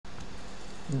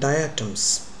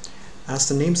Diatoms. As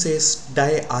the name says,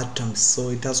 diatoms. So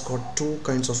it has got two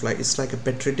kinds of, like, it's like a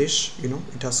petri dish,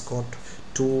 it has got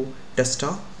two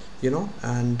testa,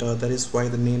 and that is why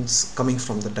the name's coming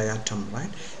from the diatom, right?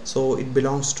 So it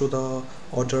belongs to the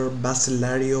order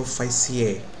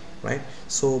Bacillariophyceae, right?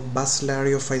 So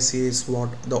Bacillariophyceae is what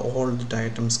all the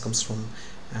diatoms comes from,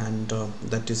 and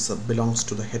that is belongs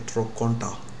to the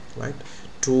Heteroconta, right?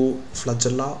 Two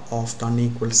flagella of the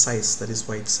unequal size, that is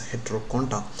why it's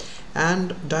Heteroconta.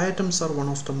 And diatoms are one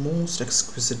of the most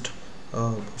exquisite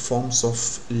forms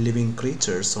of living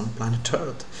creatures on planet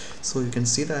Earth. So you can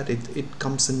see that it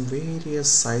comes in various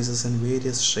sizes and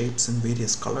various shapes and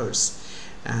various colors,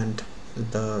 and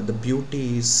the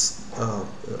beauty is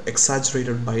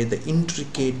exaggerated by the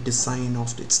intricate design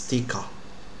of its theca,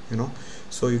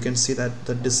 so you can see that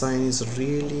the design is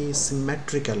really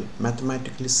symmetrical,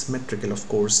 mathematically symmetrical, of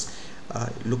course.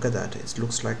 Look at that, it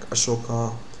looks like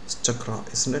Ashoka chakra,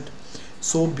 isn't it?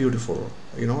 So beautiful,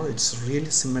 it's really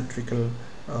symmetrical.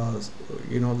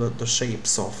 The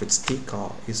shapes of its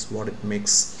theca is what it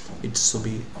makes it to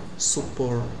be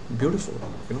super beautiful,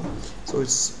 so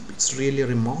it's really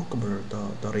remarkable,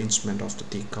 the arrangement of the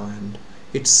theca, and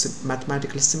its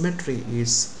mathematical symmetry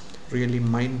is really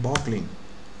mind-boggling.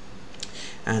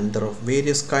 And there are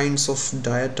various kinds of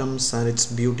diatoms, and its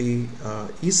beauty,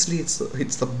 easily it's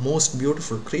the most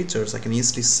beautiful creatures, I can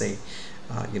easily say,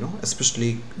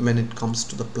 especially when it comes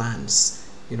to the plants,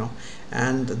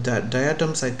 and the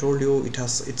diatoms, I told you,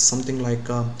 it's something like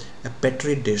a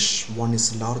petri dish. One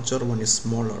is larger, one is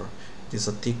smaller. These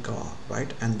are theca,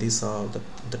 right? And these are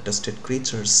the tested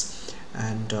creatures,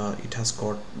 and it has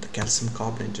got the calcium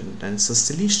carbonate in it, and it's a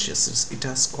siliceous, it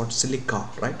has got silica,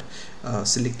 right?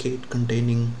 Silicate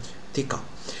containing theca.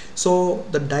 So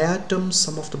the diatoms,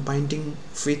 some of the binding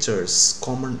features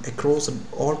common across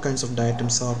all kinds of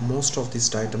diatoms are, most of these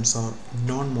diatoms are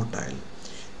non-motile,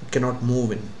 it cannot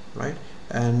move in, right?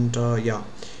 And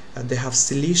they have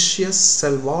siliceous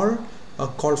cell wall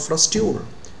called frustule.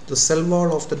 The cell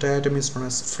wall of the diatom is known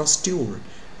as frustule,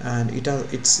 and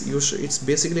it's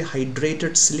basically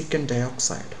hydrated silicon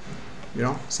dioxide,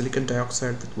 silicon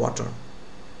dioxide with water.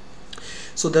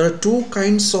 So there are two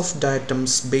kinds of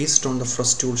diatoms based on the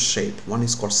frustule shape. One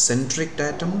is called centric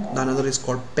diatom, the another is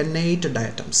called pinnate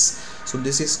diatoms. So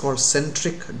this is called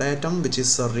centric diatom, which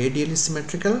is radially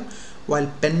symmetrical, while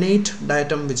pinnate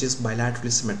diatom, which is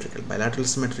bilaterally symmetrical. Bilateral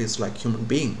symmetry is like human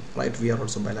being, right? We are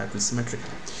also bilaterally symmetrical.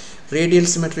 Radial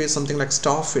symmetry is something like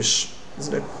starfish,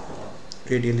 isn't it?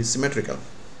 Radially symmetrical.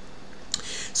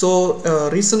 So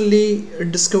recently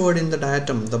discovered in the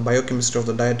diatom, the biochemistry of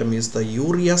the diatom is the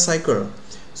urea cycle.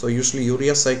 So usually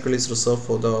urea cycle is reserved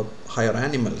for the higher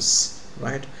animals,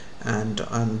 right, and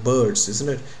birds, isn't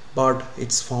it? But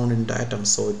it's found in diatoms,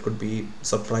 so it could be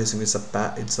surprising. It's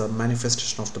a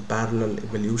manifestation of the parallel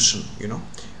evolution,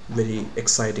 very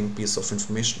exciting piece of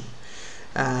information.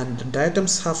 And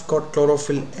diatoms have got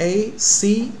chlorophyll A,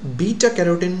 C, beta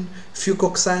carotene,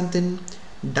 fucoxanthin,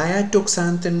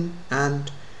 diatoxanthin,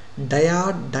 and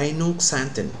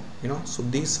diadinoxanthin. So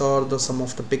these are some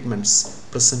of the pigments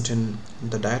present in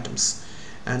the diatoms.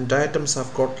 And diatoms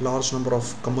have got large number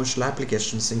of commercial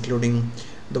applications, including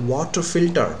the water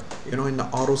filter, in the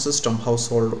RO system,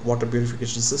 household water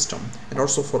purification system, and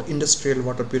also for industrial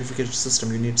water purification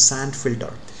system you need sand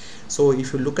filter. So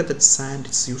if you look at that sand,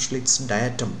 it's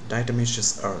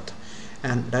diatomaceous earth,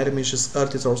 and diatomaceous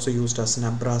earth is also used as an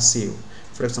abrasive.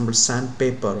 For example,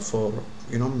 sandpaper for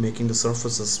making the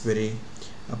surfaces very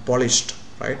polished,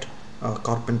 right?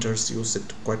 Carpenters use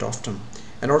it quite often,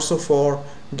 and also for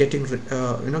getting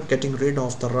rid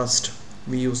of the rust,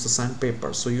 we use the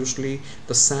sandpaper. So usually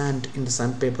the sand in the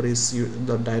sandpaper is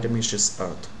the diatomaceous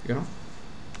earth.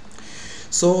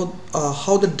 So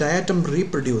how the diatom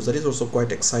reproduce, that is also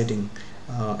quite exciting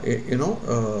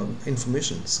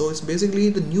information. So it's basically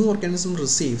the new organism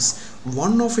receives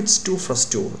one of its two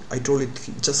frustule. I told it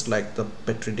just like the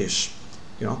petri dish,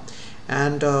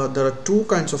 and there are two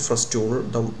kinds of frustule.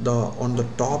 The on the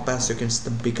top, as you can see,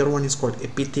 the bigger one is called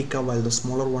epitheca, while the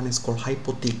smaller one is called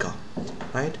hypotheca,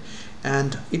 right?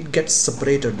 And it gets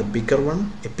separated. The bigger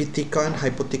one, epitheca and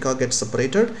hypotheca, gets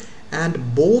separated,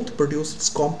 and both produce its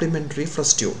complementary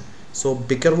frustule. So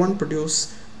bigger one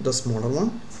produce the smaller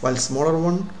one, while smaller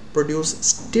one produce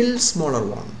still smaller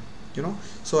one.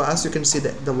 So as you can see,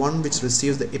 the one which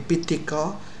receives the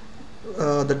epitheca,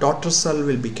 the daughter cell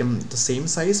will become the same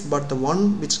size, but the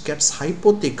one which gets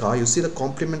hypotheca, you see the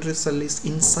complementary cell is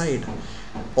inside,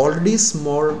 already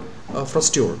small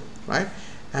frustule, right?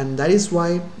 And that is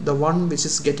why the one which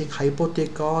is getting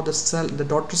hypotheca, the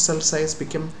daughter cell size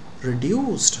become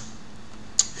reduced.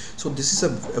 So this is a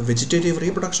vegetative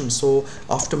reproduction. So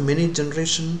after many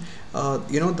generation,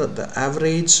 the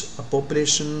average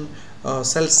population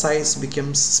cell size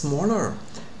becomes smaller,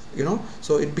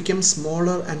 so it becomes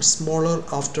smaller and smaller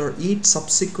after each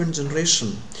subsequent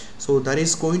generation. So that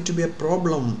is going to be a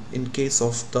problem in case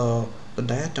of the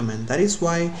diatom, and that is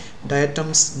why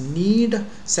diatoms need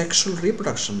sexual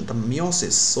reproduction, the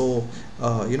meiosis. So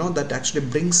that actually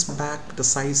brings back the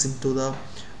size into the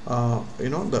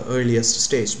the earliest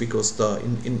stage, because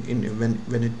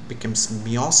when it becomes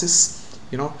meiosis,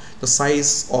 the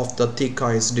size of the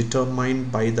theca is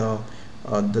determined by the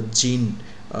gene,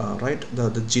 right,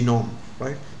 the genome,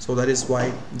 right. So that is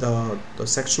why the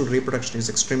sexual reproduction is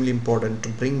extremely important to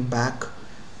bring back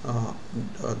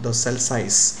the cell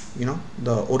size,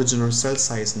 the original cell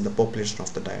size in the population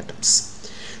of the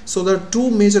diatoms. So there are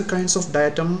two major kinds of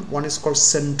diatom. One is called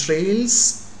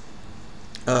centrales,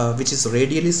 which is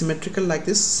radially symmetrical like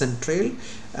this, centrale.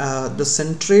 The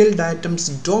centrale diatoms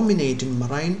dominate in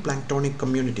marine planktonic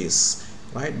communities,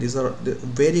 right. These are the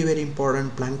very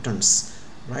important planktons,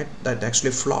 right, that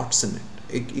actually floats in it.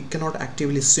 It cannot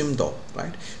actively swim though,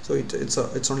 right. So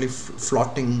it's only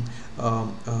floating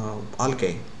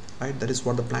algae, right. That is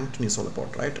what the plankton is all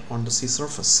about, right, on the sea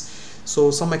surface.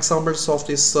 So some examples of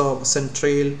this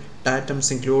centrale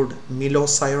diatoms include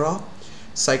Melocyra,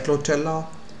 Cyclotella,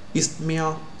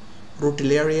 Isthmia,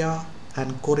 Rutilaria, and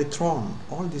Corythron.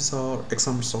 All these are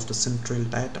examples of the centrale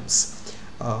diatoms,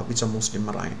 which are mostly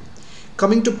marine.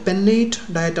 Coming to pennate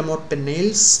diatom or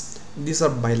pennales, these are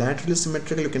bilaterally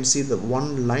symmetrical. You can see the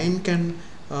one line can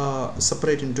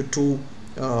separate into two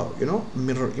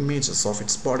mirror images of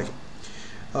its body.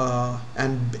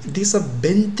 And these are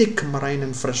benthic marine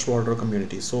and freshwater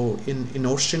communities. So in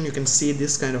ocean you can see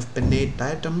this kind of pennate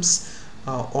diatoms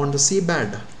on the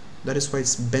seabed. That is why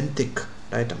it's benthic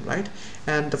diatom, right.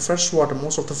 And the freshwater,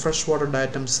 most of the freshwater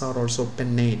diatoms are also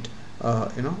pennate,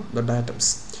 the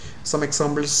diatoms. Some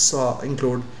examples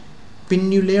include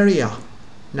Pinnularia,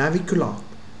 Navicula,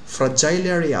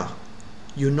 Fragilaria,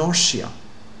 Eunotia.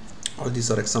 All these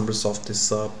are examples of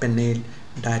this pennate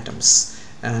diatoms.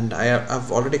 And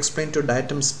I've already explained to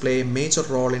diatoms play a major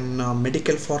role in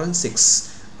medical forensics,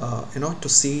 to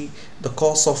see the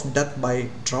cause of death by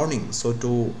drowning. So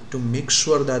to make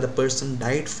sure that the person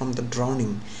died from the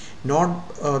drowning,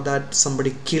 not that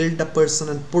somebody killed a person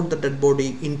and put the dead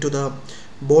body into the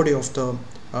body of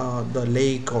the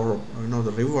lake or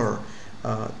the river,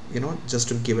 just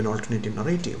to give an alternative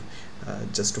narrative,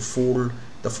 just to fool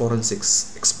the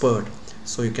forensics expert.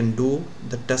 So you can do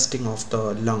the testing of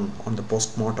the lung on the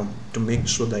post-mortem to make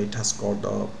sure that it has got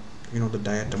the the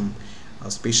diatom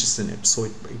species in it. So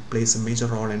it plays a major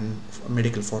role in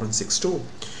medical forensics too.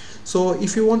 So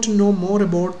if you want to know more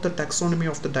about the taxonomy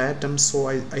of the diatoms, so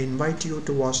I invite you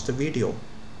to watch the video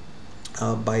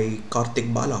by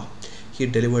Karthik Bala. He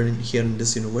delivered here in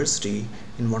this university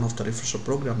in one of the refresher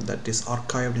program that is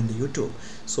archived in the YouTube.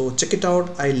 So check it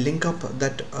out. I link up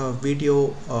that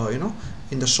video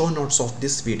in the show notes of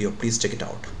this video. Please check it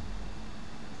out.